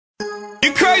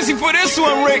You crazy for this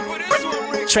one, Rick?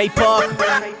 Trey Parker.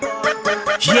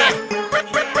 Yeah.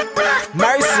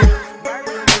 Mercy.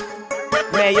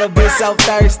 Man, your bitch so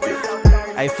thirsty.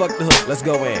 Hey, fuck the hook, let's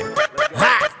go in.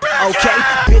 Ha! Okay,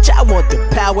 bitch, I want the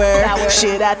power.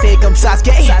 Shit, I think I'm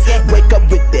Sasuke. Wake up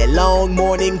with that long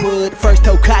morning wood, first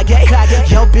Hokage.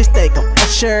 Yo, bitch think I'm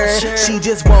Usher. She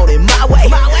just want it my way.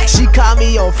 She call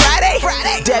me on Friday.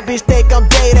 That bitch think I'm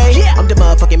Day-Day. I'm the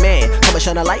motherfucking man. Come and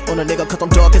shine a light on a nigga, cause I'm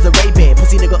dark as a Ray-Ban.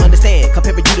 Pussy nigga understand.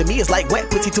 Comparing you to me is like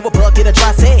wet pussy to a buck in a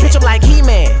dry sand. Bitch, I'm like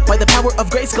He-Man, by the power of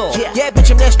Grayskull. Yeah,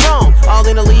 bitch, I'm that strong. All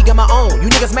in the league on my own. You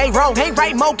niggas made wrong. Ain't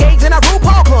right, more games than a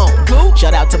RuPaul clone.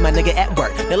 Shout out to my nigga at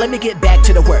work. Now let me get back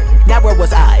to the work. Now where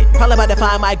was I? Probably about to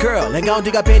find my girl and gon'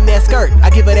 dig up in that skirt. I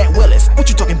give her that Willis. What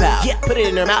you talking about? Yeah, put it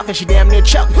in her mouth and she damn near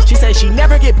choke. She say she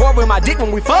never get bored with my dick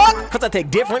when we fuck, cause I take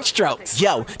different strokes.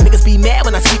 Yo, niggas be mad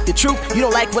when I speak the truth. You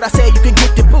don't like what I say, you can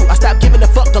get the boot. I stopped giving a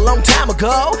fuck a long time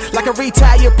ago, like a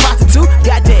retired prostitute.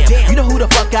 Goddamn, you know who the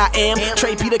fuck I am.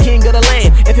 Trey P, the king of the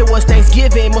land. If it was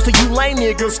Thanksgiving, most of you lame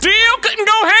niggas still couldn't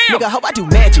go ham. Nigga, hope I do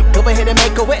magic. Go ahead and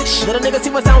make a wish. Let a nigga see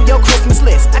what's on your Christmas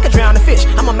list. I can drown a fish.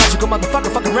 I'm a magical motherfucker.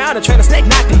 Fuck around and train a snake,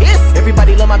 not to hiss.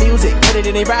 Everybody love my music. Put it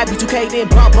in a ride, B2K, then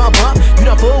bump, bump, bump. You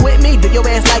don't fool with me, do your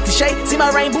ass like to shake. See my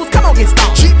rain boots, come on, get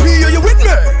stoned. GP, are you with me?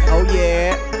 Oh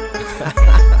yeah.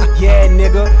 Yeah,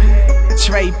 nigga.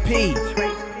 Trey P.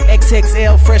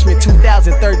 XXL Freshman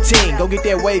 2013. Go get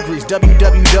that wave grease.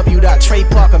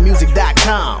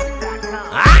 www.treyparkermusic.com.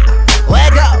 Ah,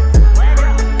 let go.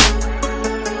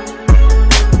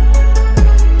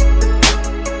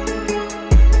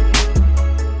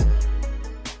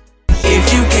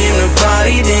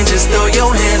 Then just throw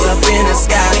your hands up in the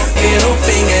sky. Middle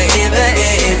finger in the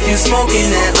air if you smoking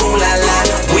that ooh la la.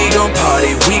 We gon'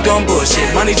 party, we gon'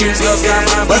 bullshit. Money dreams go sky,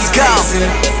 my let's go.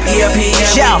 Yeah, we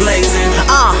blazing.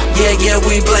 Yeah,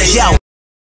 we blazing.